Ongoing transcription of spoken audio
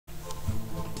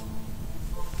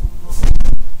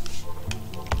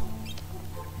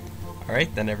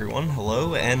Alright then everyone,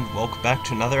 hello and welcome back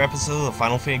to another episode of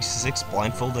Final Fantasy VI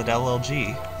Blindfolded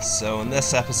LLG. So in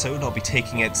this episode I'll be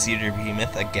taking out Cedar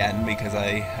Behemoth again because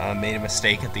I made a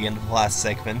mistake at the end of the last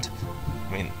segment.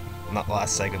 I mean, not the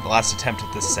last segment, the last attempt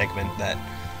at this segment that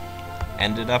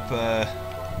ended up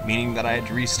meaning that I had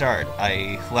to restart.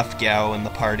 I left Gao in the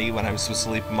party when I was supposed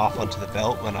to leave him off onto the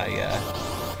belt when I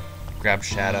grabbed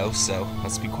Shadow, so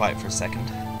let's be quiet for a second.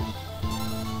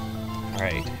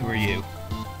 Alright, who are you?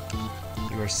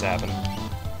 You are Sabin.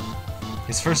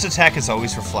 His first attack is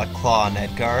always Reflect Claw on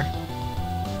Edgar,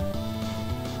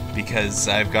 because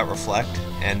I've got Reflect,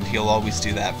 and he'll always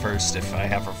do that first if I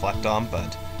have Reflect on,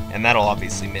 and that'll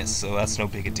obviously miss, so that's no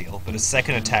big a deal, but his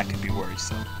second attack could be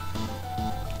worrisome.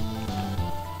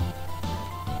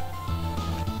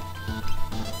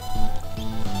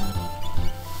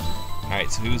 Alright,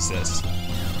 so who's this?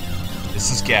 This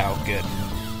is Gao, good.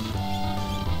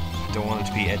 Don't want it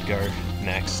to be Edgar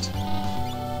next.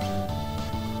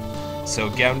 So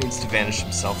Gao needs to vanish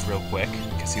himself real quick,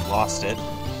 because he lost it.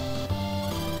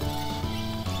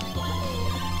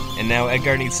 And now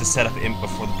Edgar needs to set up Imp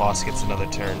before the boss gets another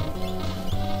turn.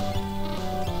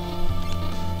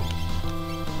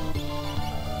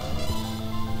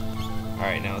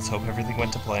 Alright, now let's hope everything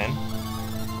went to plan.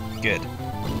 Good.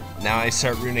 Now I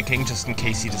start Runicking just in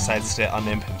case he decides to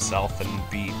un-Imp himself and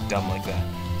be dumb like that.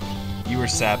 You are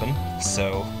Sabin,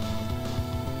 so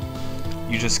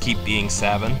you just keep being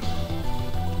Sabin.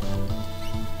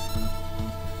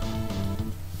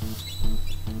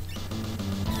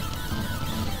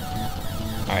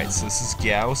 Alright, so this is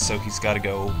Gao, so he's got to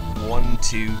go 1,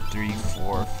 2, 3,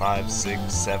 4, 5,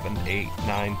 6, 7, 8,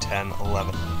 9, 10,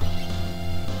 11.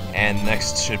 And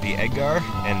next should be Edgar,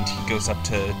 and he goes up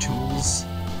to Tools.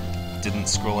 Didn't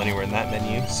scroll anywhere in that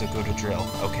menu, so go to Drill.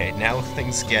 Okay, now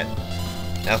things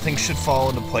should fall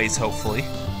into place, hopefully.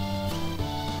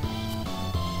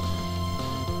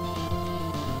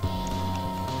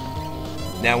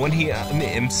 Now when he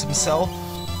imps himself,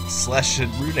 Celes should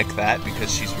Runic that,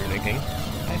 because she's Runicking,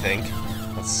 I think.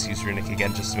 Let's use Runic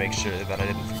again just to make sure that I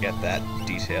didn't forget that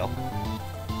detail.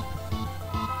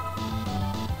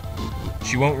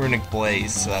 She won't Runic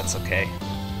Blaze, so that's okay.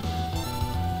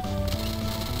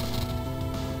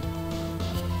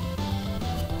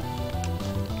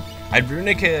 I'd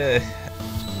Runic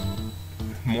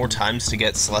more times to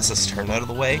get Celes's turn out of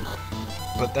the way,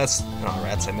 but that's... oh,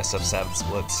 rats, I messed up 7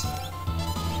 splits.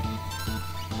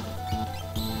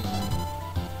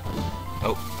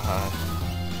 Oh,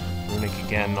 Runic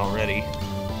again already.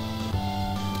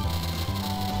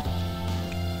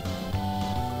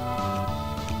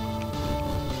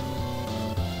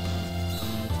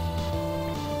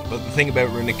 But the thing about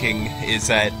Runicking is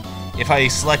that if I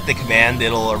select the command,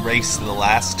 it'll erase the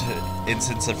last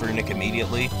instance of Runic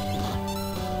immediately.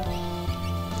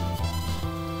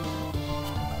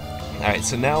 Alright,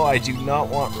 so now I do not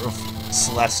want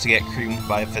Celes to get creamed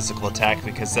by a physical attack,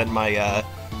 because then my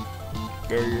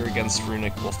barrier against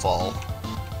Runic will fall.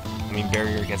 I mean,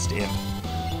 barrier against Imp.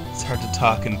 It's hard to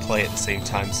talk and play at the same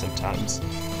time sometimes.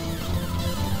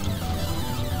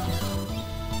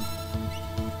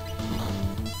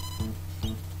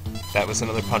 That was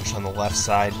another punch on the left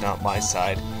side, not my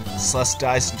side. Celes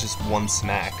dies in just one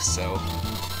smack, so...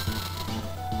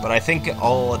 but I think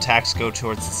all attacks go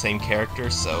towards the same character,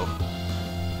 so...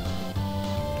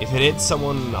 if it hits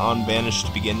someone on Vanish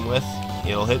to begin with,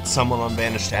 it'll hit someone on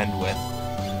Vanish to end with.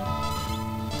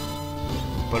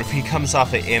 But if he comes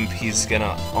off an Imp, he's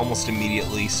gonna almost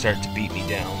immediately start to beat me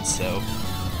down, so...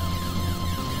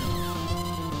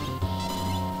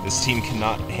 this team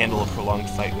cannot handle a prolonged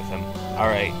fight with him.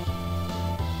 Alright.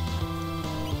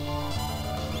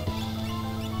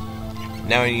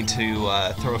 Now I need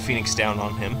to throw a Phoenix down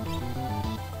on him,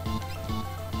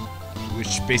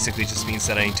 which basically just means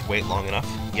that I need to wait long enough.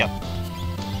 Yep.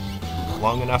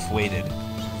 Long enough waited.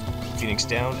 Phoenix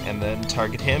down, and then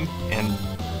target him, and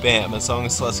bam, as long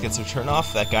as Celes gets her turn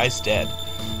off, that guy's dead.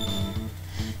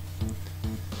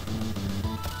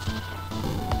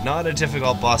 Not a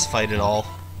difficult boss fight at all.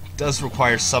 Does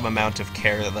require some amount of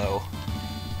care, though,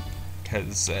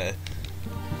 because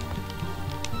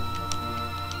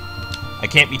I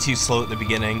can't be too slow at the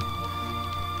beginning.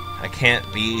 I can't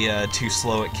be too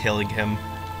slow at killing him.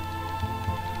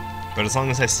 But as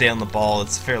long as I stay on the ball,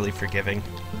 it's fairly forgiving.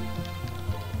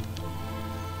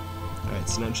 Alright,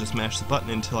 so now just mash the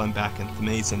button until I'm back in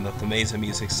Themesa, and the Themesa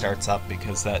music starts up,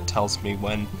 because that tells me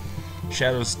when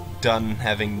Shadow's done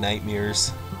having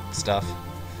nightmares stuff.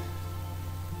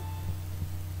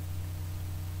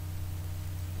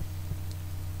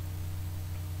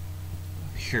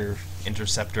 Hear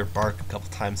Interceptor bark a couple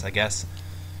times, I guess.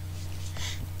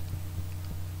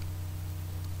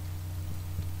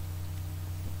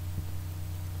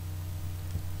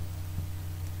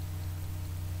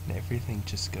 everything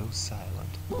just goes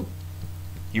silent.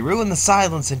 You ruined the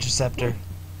silence, Interceptor!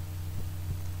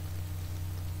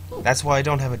 That's why I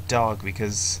don't have a dog,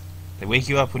 because they wake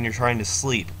you up when you're trying to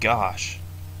sleep. Gosh.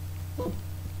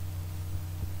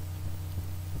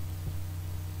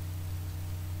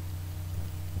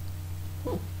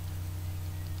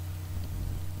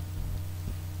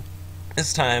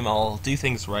 This time I'll do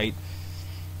things right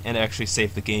and actually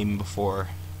save the game before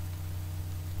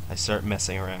I start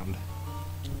messing around.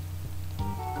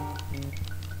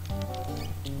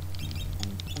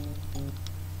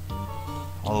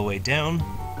 All the way down.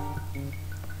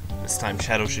 This time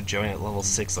Shadow should join at level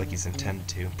 6 like he's intended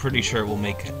to. Pretty sure it will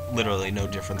make literally no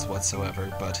difference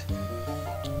whatsoever, but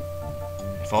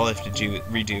if all I have to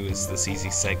redo is this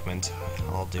easy segment,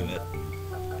 I'll do it.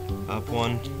 Up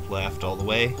one, left all the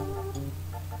way.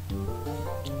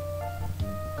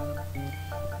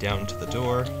 Down to the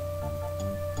door.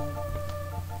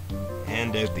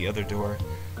 And out the other door.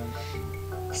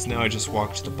 So now I just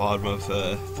walk to the bottom of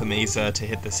the mesa to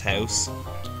hit this house.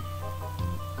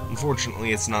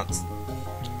 Unfortunately, it's not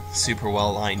super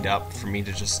well lined up for me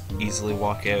to just easily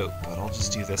walk out, but I'll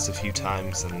just do this a few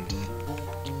times and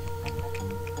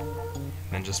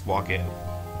then just walk out.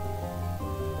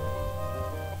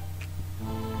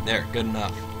 There, good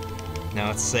enough.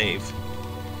 Now it's save.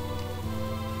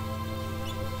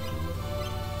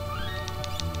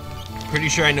 Pretty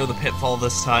sure I know the pitfall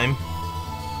this time.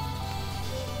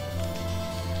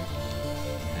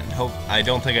 And I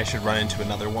don't think I should run into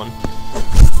another one.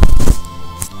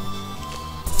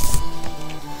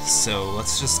 So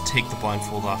let's just take the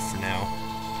blindfold off for now.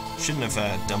 Shouldn't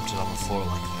have dumped it on the floor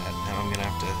like that. Now I'm gonna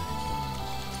have to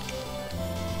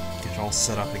get it all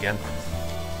set up again.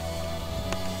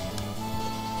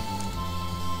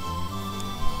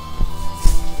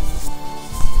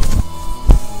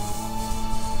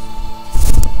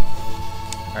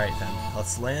 Alright then,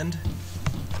 let's land.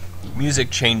 Music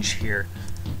change here.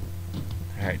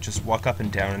 Alright, just walk up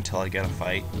and down until I get a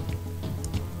fight.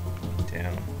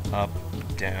 Down, up,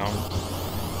 down.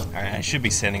 Alright, I should be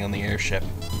standing on the airship.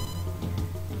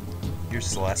 You're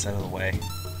Celes, out of the way.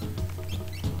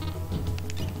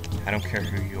 I don't care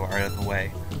who you are, out of the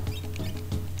way.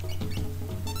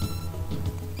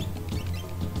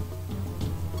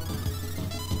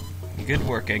 Good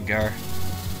work, Edgar.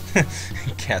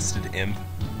 Casted imp.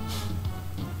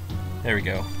 There we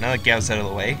go. Now that Gav's out of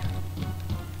the way.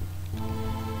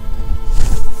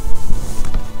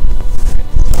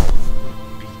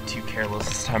 Be too careless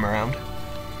this time around.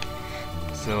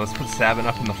 So let's put Sabin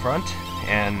up in the front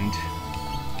and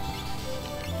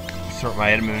sort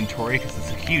my item inventory because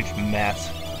it's a huge mess.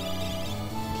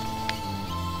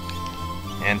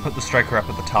 And put the striker up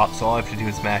at the top, so all I have to do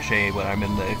is mash A when I'm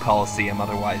in the Coliseum,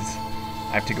 otherwise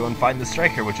I have to go and find the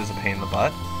striker, which is a pain in the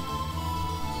butt.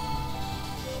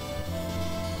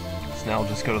 So now I'll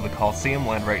just go to the Coliseum,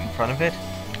 land right in front of it,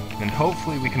 and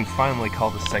hopefully we can finally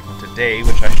call this segment a day,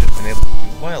 which I should have been able to do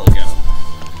a while ago.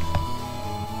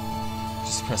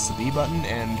 Just press the B button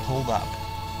and hold up.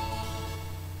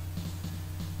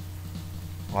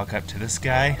 Walk up to this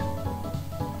guy.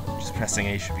 Just pressing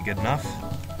A should be good enough,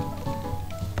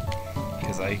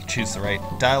 because I choose the right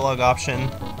dialogue option.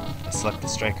 I select the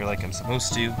striker like I'm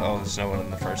supposed to. Oh, there's no one in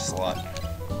the first slot.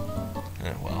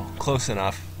 Well, close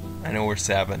enough. I know where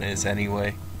Sabin is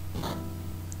anyway.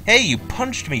 Hey, you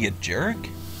punched me, you jerk!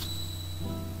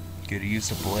 Good, he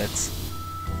used a blitz.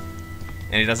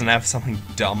 And he doesn't have something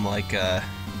dumb like a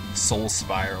soul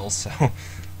spiral, so I'm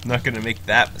not gonna make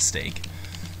that mistake.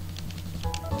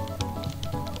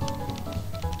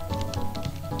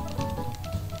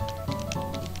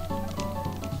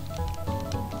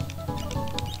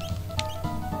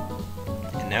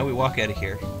 And now we walk out of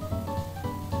here.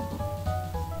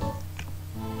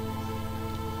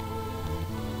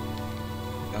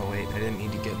 I didn't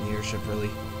need to get in the airship, really.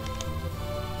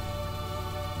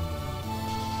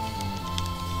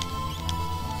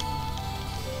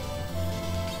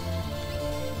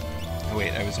 Oh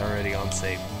wait, I was already on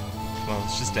save. Well,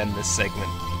 let's just end this segment.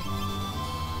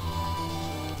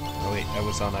 Oh wait, I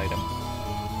was on item.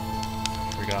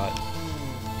 Forgot.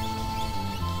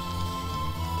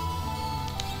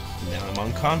 Now I'm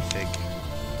on config.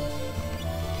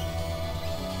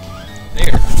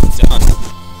 There, done.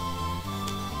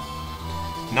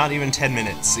 Not even 10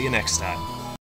 minutes. See you next time.